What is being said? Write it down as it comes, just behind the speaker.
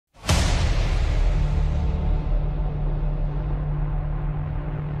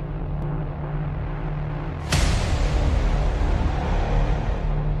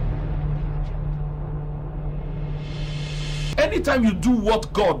anytime you do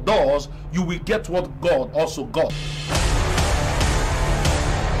what God does, you will get what God also got.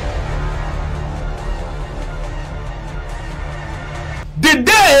 The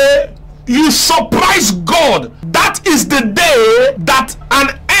day you surprise God, that is the day that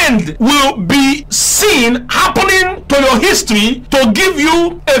an end will be seen happening to your history to give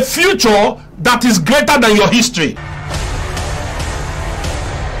you a future that is greater than your history.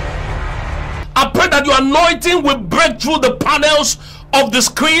 I pray that your anointing will break through the panels of the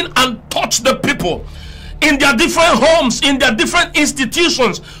screen and touch the people in their different homes, in their different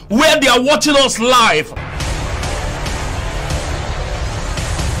institutions where they are watching us live.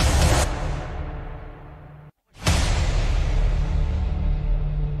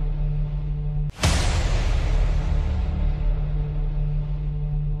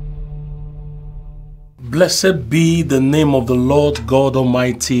 Blessed be the name of the Lord God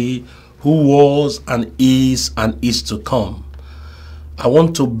Almighty, who was and is to come. I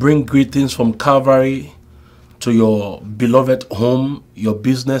want to bring greetings from Calvary to your beloved home, your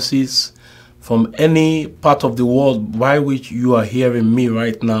businesses, from any part of the world by which you are hearing me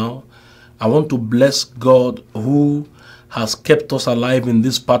right now. I want to bless God who has kept us alive in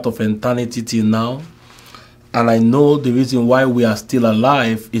this part of eternity till now. And I know the reason why we are still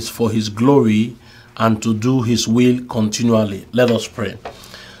alive is for His glory and to do His will continually. Let us pray.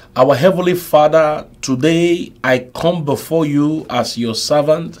 Our Heavenly Father, today I come before you as your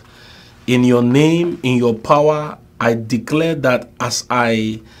servant. In your name, in your power, I declare that as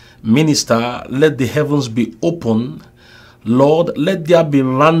I minister, let the heavens be open. Lord, let there be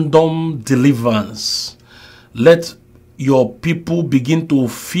random deliverance. Let your people begin to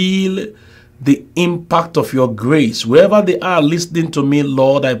feel the impact of your grace. Wherever they are listening to me,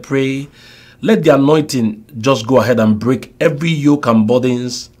 Lord, I pray, let the anointing just go ahead and break every yoke and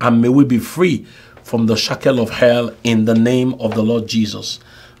burdens, and may we be free from the shackle of hell in the name of the Lord Jesus.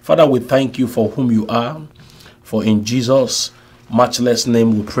 Father, we thank you for whom you are, for in Jesus' matchless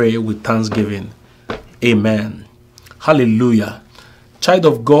name we pray with thanksgiving. Amen. Hallelujah. Child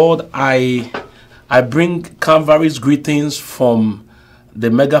of God, I bring Calvary's greetings from the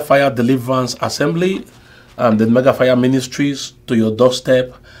Mega Fire Deliverance Assembly and the Mega Fire Ministries to your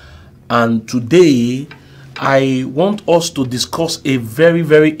doorstep. And today, I want us to discuss a very,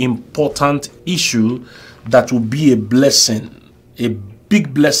 very important issue that will be a blessing, a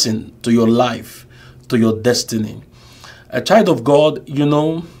big blessing to your life, to your destiny. A child of God, you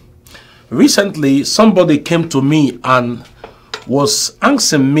know, recently somebody came to me and was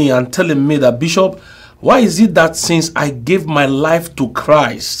asking me and telling me that, Bishop, why is it that since I gave my life to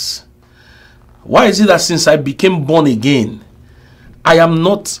Christ, why is it that since I became born again, I am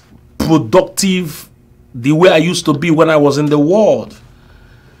not productive the way I used to be when I was in the world?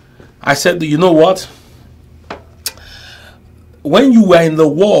 I said, you know what? When you were in the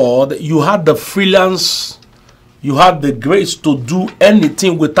world, you had the freelance, you had the grace to do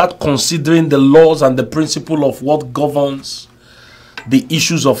anything without considering the laws and the principle of what governs the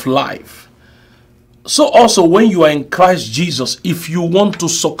issues of life. So also when you are in Christ Jesus, if you want to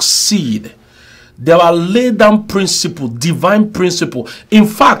succeed, there are laid down principle, divine principle. In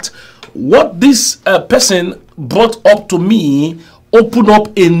fact, what this person brought up to me opened up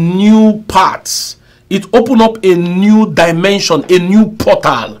a new path. It opened up a new dimension, a new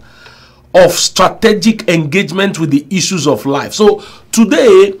portal of strategic engagement with the issues of life. So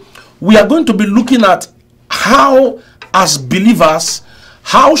today we are going to be looking at how, as believers,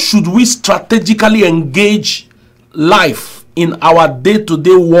 how should we strategically engage life in our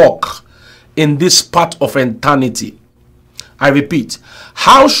day-to-day work in this part of eternity. I repeat,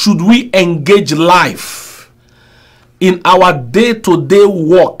 how should we engage life in our day-to-day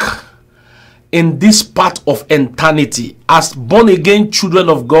work in this part of eternity? As born-again children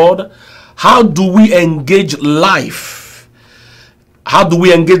of God, how do we engage life? How do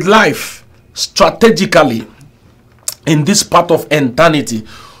we engage life strategically in this part of eternity,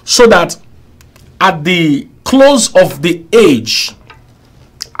 so that at the close of the age,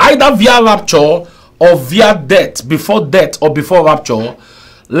 either via rapture or via death, before death or before rapture,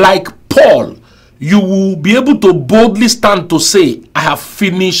 like Paul, you will be able to boldly stand to say, I have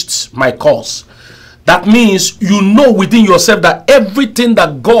finished my course. That means you know within yourself that everything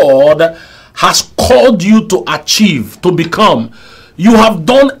that God has called you to achieve, to become, you have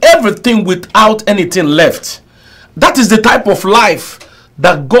done everything without anything left. That is the type of life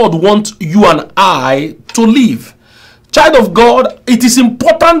that God wants you and I to live. Child of God, it is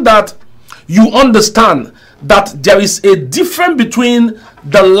important that you understand that there is a difference between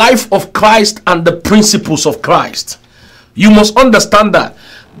the life of Christ and the principles of Christ. You must understand that.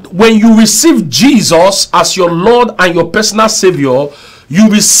 when you receive Jesus as your Lord and your personal Savior, you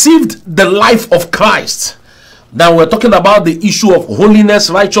received the life of Christ. Now we're talking about the issue of holiness,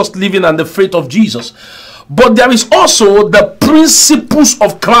 righteous living, and the faith of Jesus. But there is also the principles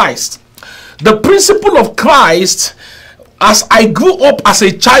of Christ. The principle of Christ, as I grew up as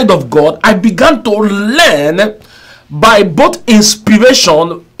a child of God, I began to learn by both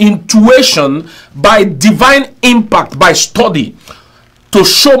inspiration, intuition, by divine impact, by study, to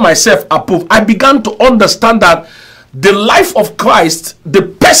show myself approved. I began to understand that the life of Christ, the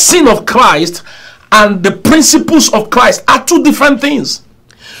person of Christ, and the principles of Christ are two different things.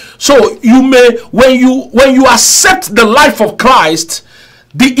 So you may, when you accept the life of Christ,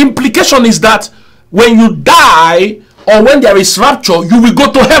 the implication is that when you die or when there is rapture, you will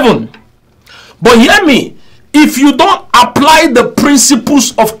go to heaven. But hear me, if you don't apply the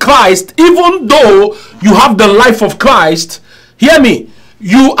principles of Christ, even though you have the life of Christ, hear me,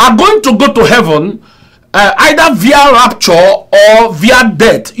 you are going to go to heaven either via rapture or via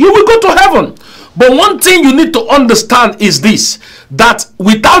death. You will go to heaven. But one thing you need to understand is this, that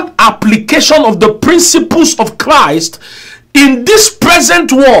without application of the principles of Christ in this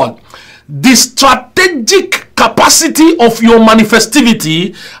present world, the strategic capacity of your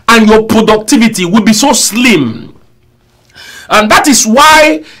manifestivity and your productivity will be so slim. And that is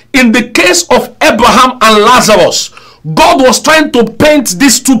why in the case of Abraham and Lazarus, God was trying to paint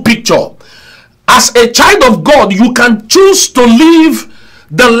these two pictures. As a child of God, you can choose to live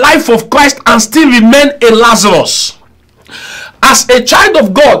the life of Christ and still remain a Lazarus. As a child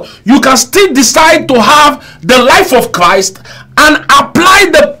of God, you can still decide to have the life of Christ and apply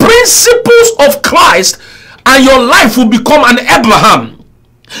the principles of Christ, and your life will become an Abraham.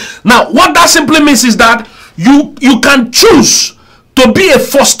 Now, what that simply means is that you can choose to be a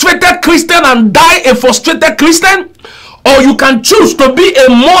frustrated Christian and die a frustrated Christian, or you can choose to be a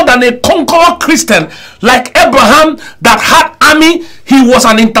more than a conqueror Christian, like Abraham that had army. He was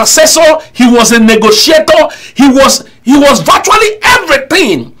an intercessor, he was a negotiator, he was virtually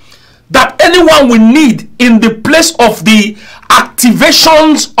everything that anyone will need in the place of the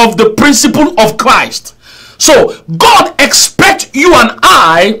activations of the principle of Christ. So God expects you and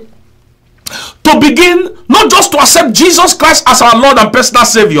I to begin not just to accept Jesus Christ as our Lord and personal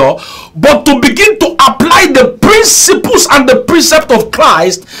Savior, but to begin to apply the principles and the precept of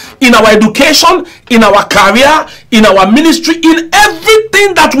Christ in our education, in our career, in our ministry, in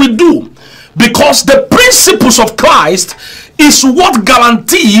everything that we do. Because the principles of Christ is what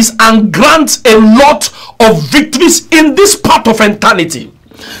guarantees and grants a lot of victories in this part of eternity.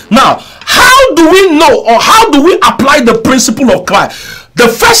 Now, how do we know, or how do we apply the principle of Christ? The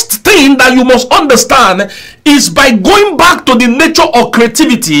first thing that you must understand is by going back to the nature of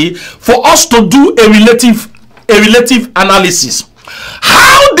creativity for us to do a relative analysis.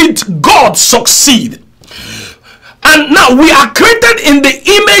 How did God succeed? And now we are created in the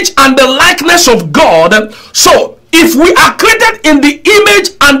image and the likeness of God. So if we are created in the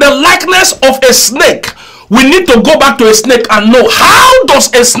image and the likeness of a snake, we need to go back to a snake and know, how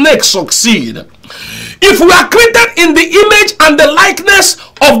does a snake succeed? If we are created in the image and the likeness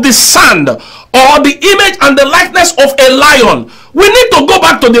of the sand, or the image and the likeness of a lion, we need to go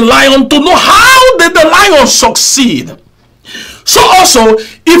back to the lion to know, how did the lion succeed? So also,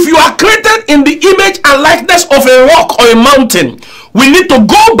 if you are created in the image and likeness of a rock or a mountain, we need to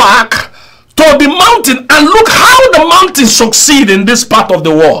go back to the mountain and look how the mountain succeed in this part of the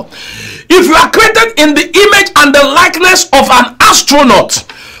world. If you are created in the image and the likeness of an astronaut,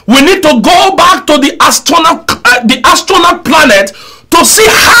 we need to go back to the astronaut planet to see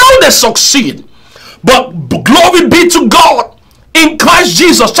how they succeed. But glory be to God in Christ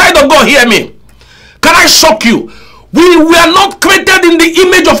Jesus. Child of God, hear me. Can I shock you? We were not created in the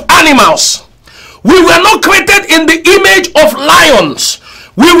image of animals. We were not created in the image of lions.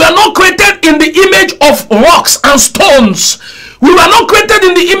 We were not created in the image of rocks and stones. We were not created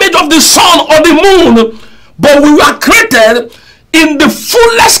in the image of the sun or the moon. But we were created in the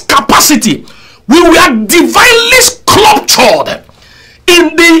fullest capacity. We were divinely sculptured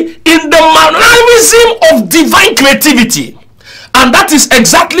in the mannerism of divine creativity. And that is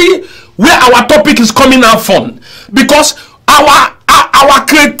exactly where our topic is coming out from, because our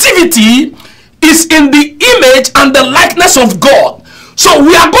creativity is in the image and the likeness of God. So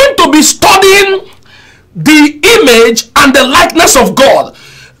we are going to be studying the image and the likeness of God,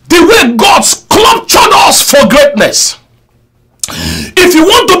 the way God sculptured us for greatness. If you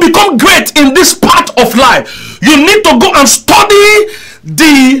want to become great in this part of life, you need to go and study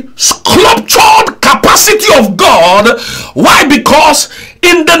the sculptured capacity of God. Why? Because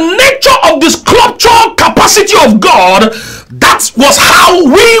in the nature of the sculptural capacity of God, that was how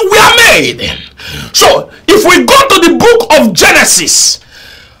we were made. So if we go to the book of Genesis,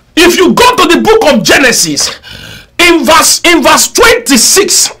 if you go to the book of Genesis, in verse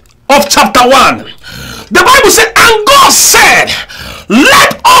 26 of chapter 1, the Bible said, and God said,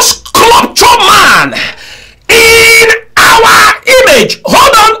 let us sculpture man in our image.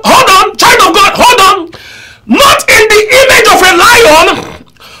 Hold on, child of God, hold on. Not in the image of a lion,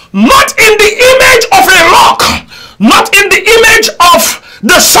 not in the image of a rock, not in the image of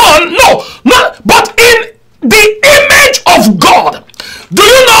the sun, no, but in the image of God. Do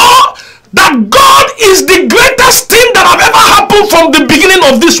you know that God is the greatest thing that have ever happened from the beginning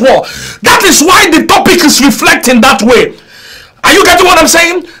of this world? That is why the topic is reflecting that way. Are you getting what I'm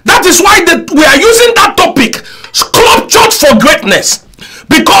saying? That is why we are using that topic, sculptured for greatness,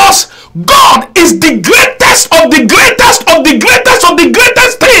 because God is the greatest of the greatest of the greatest of the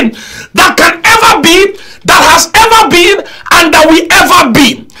greatest thing that can ever be, that has ever been, and that will ever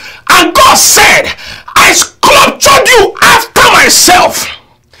be. And God said, I sculptured you after myself,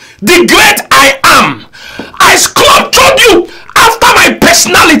 the great I am. I sculptured you after my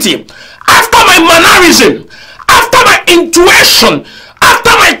personality, after my mannerism, after my intuition,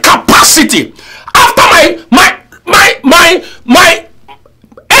 after my capacity, after my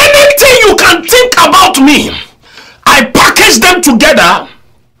anything you can think about me. I packaged them together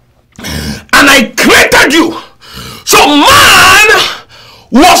and I created you. So man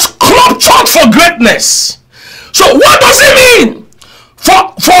was sculptured for greatness. So what does it mean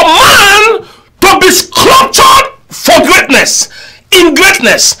for man to be sculptured for greatness, in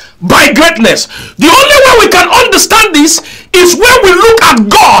greatness, by greatness? The only way we can understand this is when we look at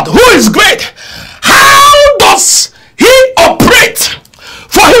God, who is great. How does he operate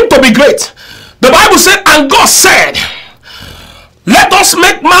for him to be great? The Bible said, and God said, let us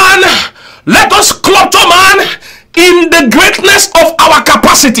make man, let us sculpture man in the greatness of our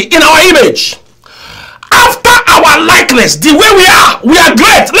capacity, in our image, after our likeness. The way we are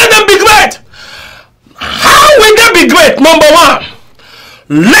great. Let them be great. How will they be great? Number one,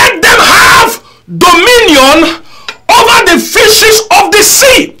 let them have dominion over the fishes of the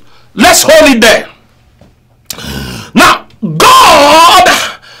sea. Let's hold it there. Now, God,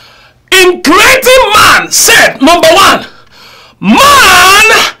 in creating man, said, number one, man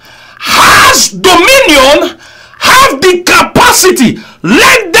has dominion, have the capacity.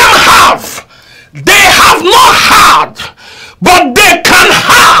 Let them have. They have not had, but they can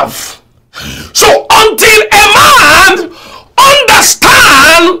have. So until a man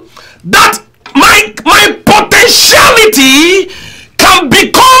understand that my potentiality can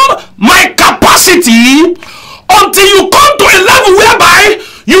become my capacity, until you come to a level whereby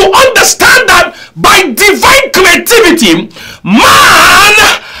you understand that by divine creativity, man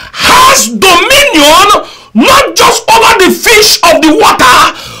has dominion not just over the fish of the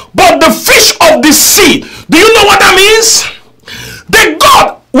water, but the fish of the sea. Do you know what that means? When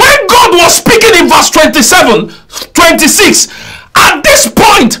God was speaking in verse 26, at this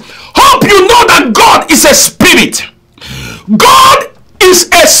point, hope you know that God is a spirit. God is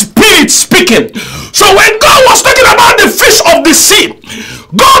a spirit speaking. So when God was talking about the fish of the sea,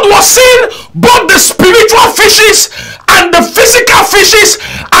 God was seeing both the spiritual fishes and the physical fishes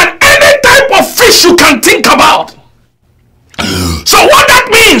and any type of fish you can think about. So what that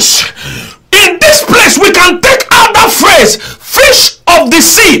means, in this place we can take out that phrase, fish of the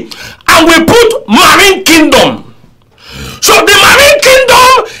sea, and we put marine kingdom. So the marine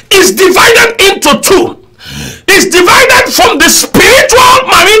kingdom is divided into two. It's divided from the spiritual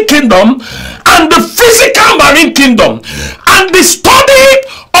marine kingdom and the physical marine kingdom. And the study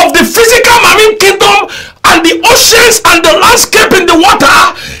of the physical marine kingdom and the oceans and the landscape in the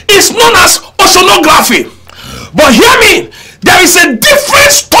water is known as oceanography. But hear me, there is a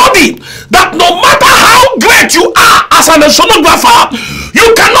different study that no matter how great you are as an oceanographer, you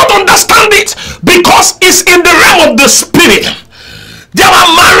cannot understand it because it's in the realm of the spirit. There are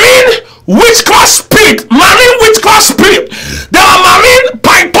marine witchcraft spirit, marine witchcraft spirit. There are marine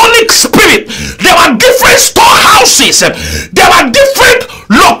pythonic spirit. There are different storehouses. There are different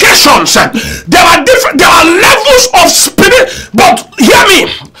locations. There are levels of spirit. But hear me,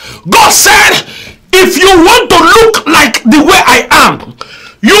 God said, if you want to look like the way I am,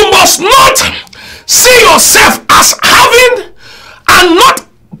 you must not see yourself as having and not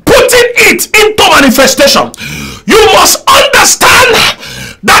putting it into manifestation. You must understand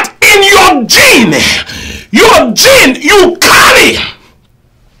that in your gene you carry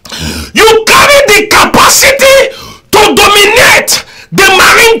the capacity to dominate the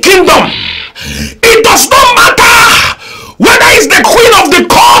marine kingdom. It does not matter whether it's the queen of the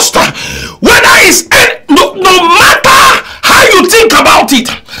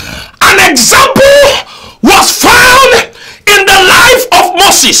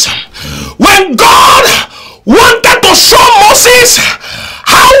Moses. When God wanted to show Moses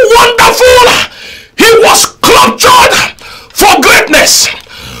how wonderful he was sculptured for greatness,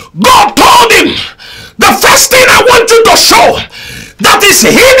 God told him, the first thing I want you to show that is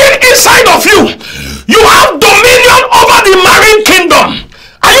hidden inside of you, you have dominion over the marine kingdom.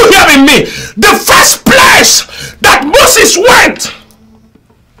 Are you hearing me? The first place that Moses went,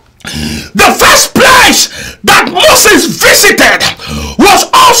 the first place that Moses visited was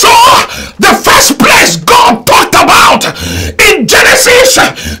also the first place God talked about in Genesis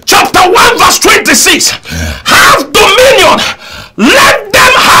chapter 1 verse 26. Have dominion. Let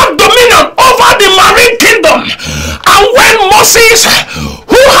them have dominion over the marine kingdom. And when Moses,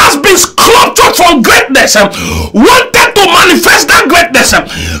 who has been sculptured for greatness, wanted to manifest that greatness,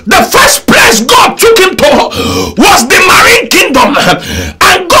 the first place God took him to was the marine kingdom.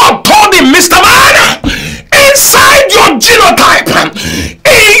 And God told him, Mr. Man, inside your genotype,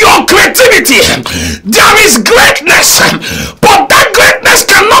 in your creativity, there is greatness, but that greatness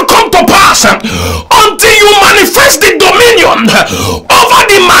cannot come to pass until you manifest the dominion over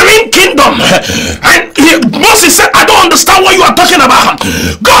the marine kingdom. And Moses said, I don't understand what you are talking about.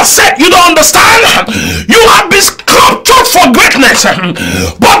 God said, you don't understand? You have been sculptured for greatness,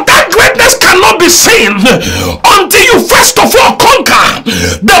 but that greatness cannot be seen until you first of all conquer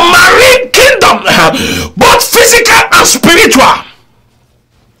the marine kingdom, both physical and spiritual.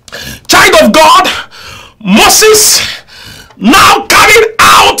 Child of God, Moses now carried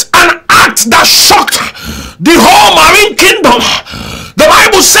out an act that shocked the whole marine kingdom. The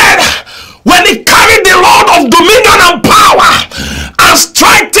Bible said, when he carried the rod of dominion and power and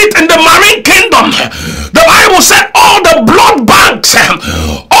striked it in the marine kingdom, the Bible said all the blood banks,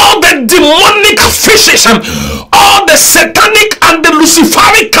 all the demonic fishes, all the satanic and the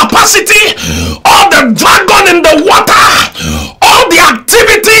luciferic capacity, all the dragon in the water, all the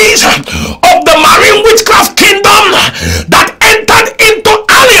activities of the marine witchcraft kingdom that entered into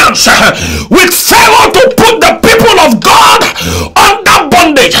alliance with Pharaoh to put the people of God under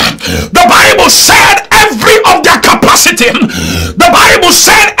bondage. The Bible said every of their capacity, the Bible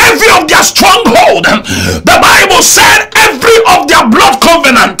said every of their stronghold, the Bible said every of their blood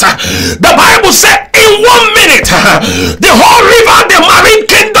covenant, the Bible said in 1 minute the whole river, the marine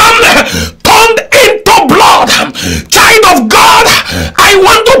kingdom, turned into blood. Child of God, I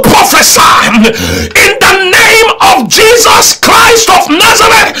want to prophesy in the name of Jesus Christ of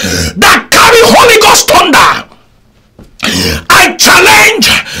Nazareth that carry Holy Ghost thunder. I challenge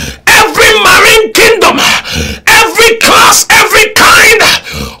every marine kingdom, every class, every kind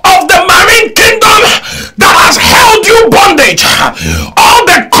of the marine kingdom that has held you bondage, all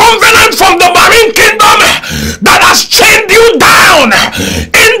the covenant from the marine kingdom that has chained you down,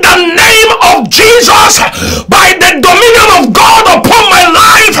 in the name of Jesus, by the dominion of God upon my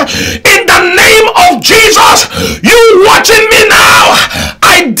life, in the name of Jesus, you watching me now,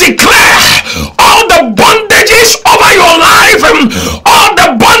 I declare all the bondages over your life, all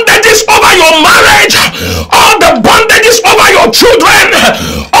the bondages over your marriage, all the bondages over your children,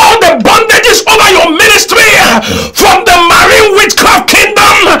 all the bondages over your ministry from the marine witchcraft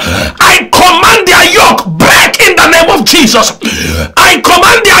kingdom, I command their yoke break in the name of Jesus. I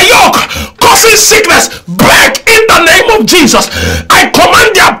command their yoke causing sickness break in the name of Jesus. I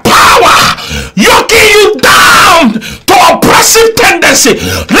command their power yoking you down to oppressive tendency,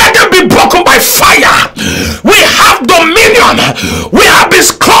 let them be broken by fire. We have dominion. We have been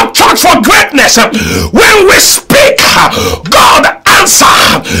sculptured for greatness. When we speak, God answer,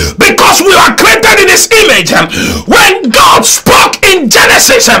 because we are created in his image. When God spoke in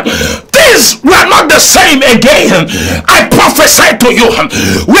Genesis, things were not the same again. I prophesy to you,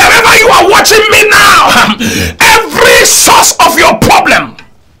 wherever you are watching me now, every source of your problem,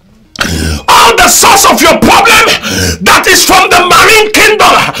 all the source of your problem that is from the marine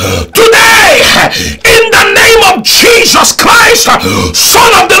kingdom, today, in the name of Jesus Christ,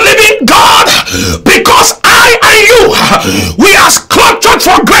 Son of the living God, because I and you, we are sculptured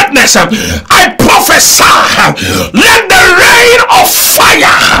for greatness, I prophesy, let the rain of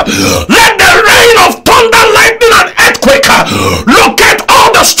fire, let the rain of thunder, lightning and earthquake locate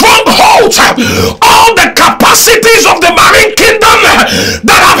all the strongholds, all the capacities of the marine kingdom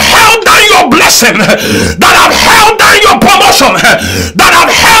that have held down your blessing, that have held down your promotion, that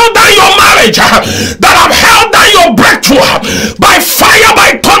have held down your marriage, that have held down your breakthrough. By fire,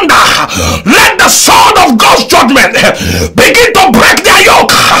 by thunder, let the sword of God's judgment begin to break their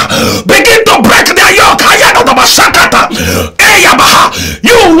yoke, begin to break their yoke.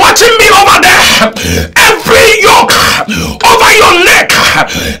 You watching me over there, every yoke over your neck,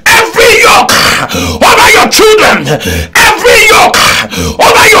 every yoke over your children, every every yoke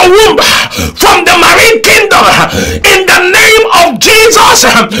over your womb from the marine kingdom in the name of Jesus,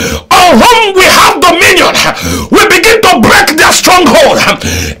 on whom we have dominion, we begin to break their stronghold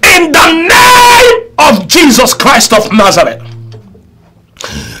in the name of Jesus Christ of Nazareth.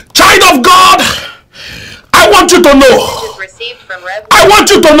 Child of God, I want you to know, I want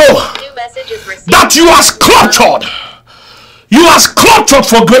you to know that you are sculptured. You are sculptured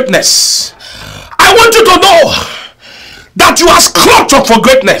for greatness. I want you to know that you are sculptured for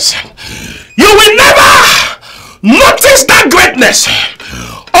greatness. You will never notice that greatness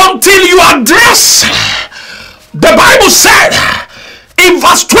until you address. The Bible said in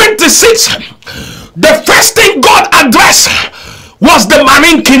verse 26, the first thing God addressed was the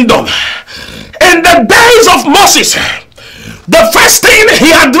marine kingdom. In the days of Moses, the first thing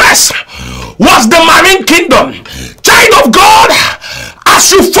he addressed was the marine kingdom. Child of God,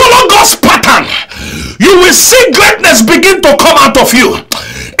 as you follow God's pattern, you will see greatness begin to come out of you.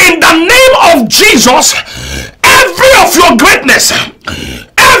 In the name of Jesus, every of your greatness,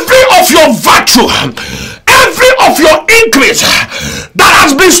 every of your virtue, every of your increase that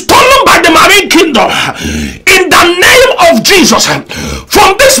has been stolen by the marine kingdom, in the name of Jesus,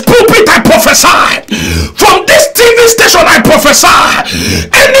 from this pulpit I prophesy, from this TV station I prophesy,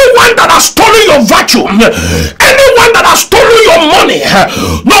 anyone that has stolen your virtue, anyone that has stolen your money,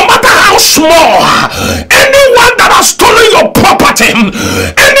 no matter how small, anyone that has stolen your property,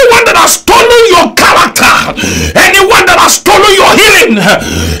 anyone that has stolen your character, anyone that has stolen your healing,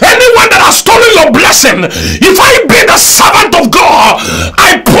 anyone that has stolen your blessing, if I be the servant of God,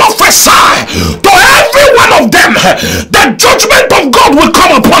 I prophesy to every one of them, the judgment of God will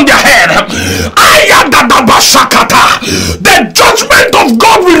come upon their head. The judgment of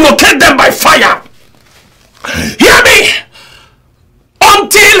God will locate them by fire. Hear me.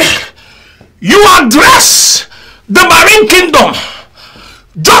 Until you address the marine kingdom,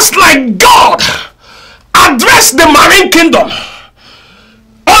 just like God addressed the marine kingdom,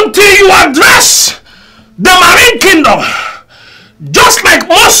 until you address the marine kingdom, just like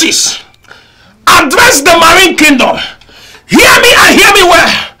Moses addressed the marine kingdom, hear me and hear me well,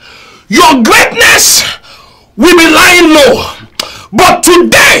 your greatness will be lying low. But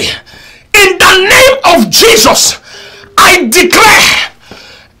today, in the name of Jesus, I declare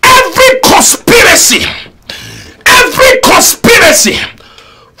every conspiracy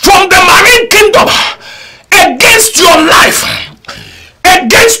from the marine kingdom against your life,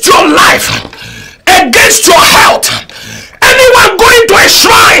 against your health, anyone going to a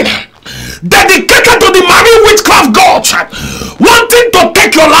shrine dedicated to the marine witchcraft gods, wanting to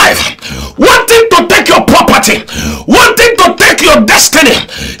take your life, wanting to take your property, wanting to take your destiny,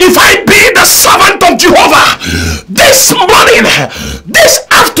 if I be the servant of Jehovah, this morning, this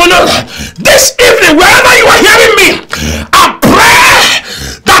afternoon, this evening, wherever you are hearing me, I pray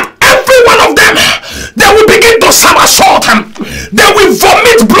that every one of them, they will begin to somersault, they will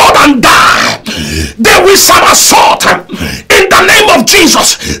vomit blood and die, they will somersault in the name of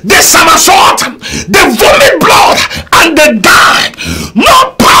Jesus. They somersault, they vomit blood and they die.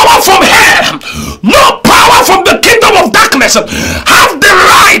 No power from hell, no power from the kingdom of darkness have the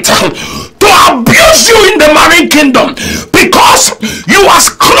right to abuse you in the marine kingdom, because you are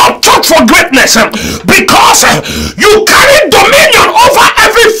sculptured for greatness, because you carry dominion over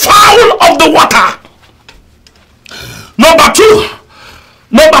every fowl of the water. Number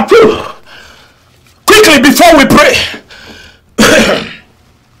two, quickly before we pray,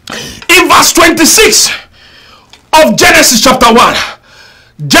 in verse 26 of Genesis chapter 1,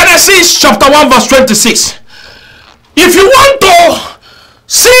 Genesis chapter 1 verse 26, if you want to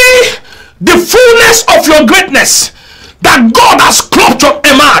see the fullness of your greatness that God has sculptured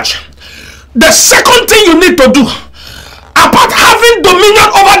emerge, the second thing you need to do, apart having dominion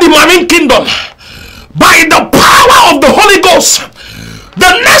over the marine kingdom by the power of the Holy Ghost,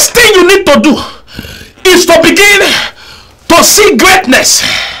 the next thing you need to do is to begin to see greatness,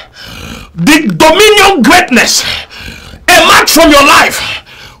 the dominion greatness emerge from your life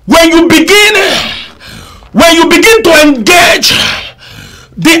when you begin to engage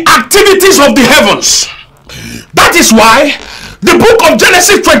the activities of the heavens. That is why the book of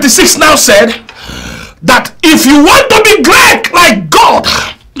Genesis 26 now said that if you want to be great like God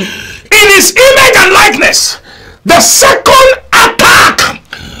in his image and likeness, the second attack,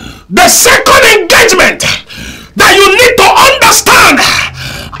 the second engagement that you need to understand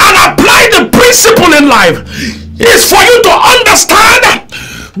and apply the principle in life is for you to understand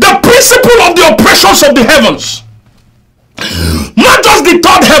the principle of the operations of the heavens. Not just the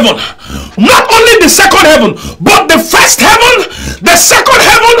third heaven, not only the second heaven, but the first heaven, the second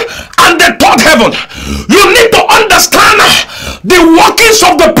heaven, and the third heaven. You need to understand the workings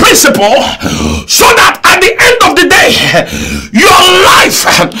of the principle, so that at the end of the day, your life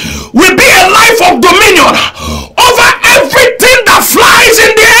will be a life of dominion over everything that flies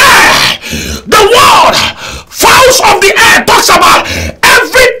in the air. The word fowls of the air talks about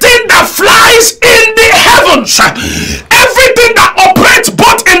everything that flies in the heavens, everything that operates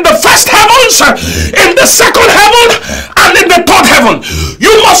both in the first heavens, in the second heaven, and in the third heaven.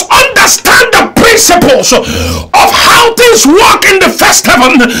 You must understand the principles of how things work in the first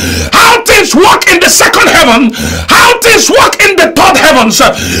heaven, how things work in the second heaven, how things work in the third heavens,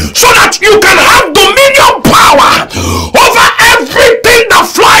 so that you can have dominion power over everything that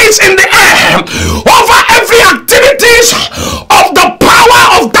flies in the air, over every activities of the power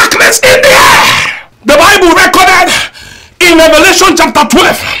of darkness in the air. The Bible recorded in Revelation chapter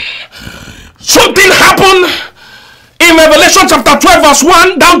 12, something happened in Revelation chapter 12 verse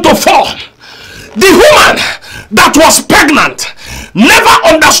 1 down to 4. The woman that was pregnant never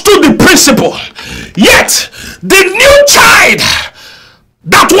understood the principle, yet the new child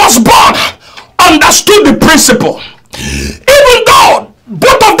that was born understood the principle. Even though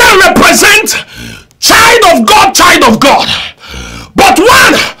both of them represent child of God, but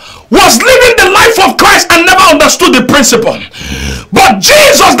one was living the life of Christ and never understood the principle. But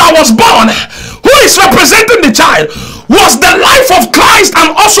Jesus that was born, who is representing the child, was the life of Christ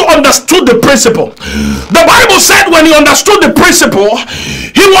and also understood the principle. The Bible said when he understood the principle,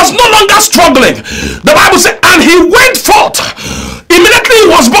 he was no longer struggling. The Bible said, and he went forth. Immediately he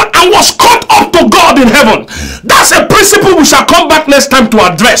was born and was caught up to God in heaven. That's a principle we shall come back next time to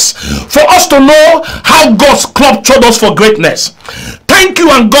address, for us to know how God's sculptured us for greatness. Thank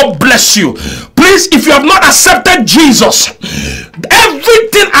you and God bless you. Please, if you have not accepted Jesus,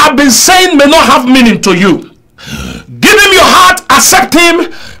 everything I've been saying may not have meaning to you. Give him your heart, accept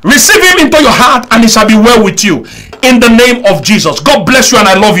him, receive him into your heart, and it shall be well with you. In the name of Jesus. God bless you and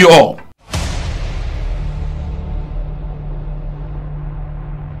I love you all.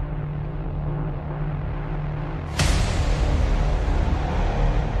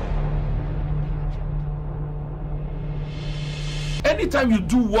 Anytime you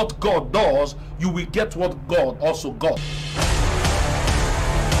do what God does, you will get what God also got.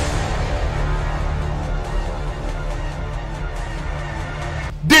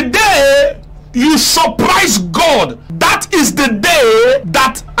 The day you surprise God, that is the day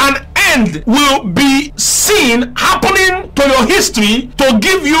that an end will be seen happening to your history to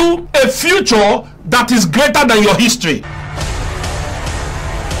give you a future that is greater than your history.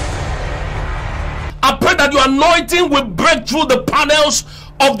 I pray that your anointing will break through the panels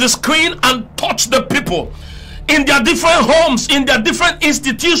of the screen and touch the people in their different homes, in their different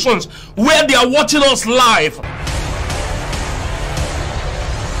institutions where they are watching us live.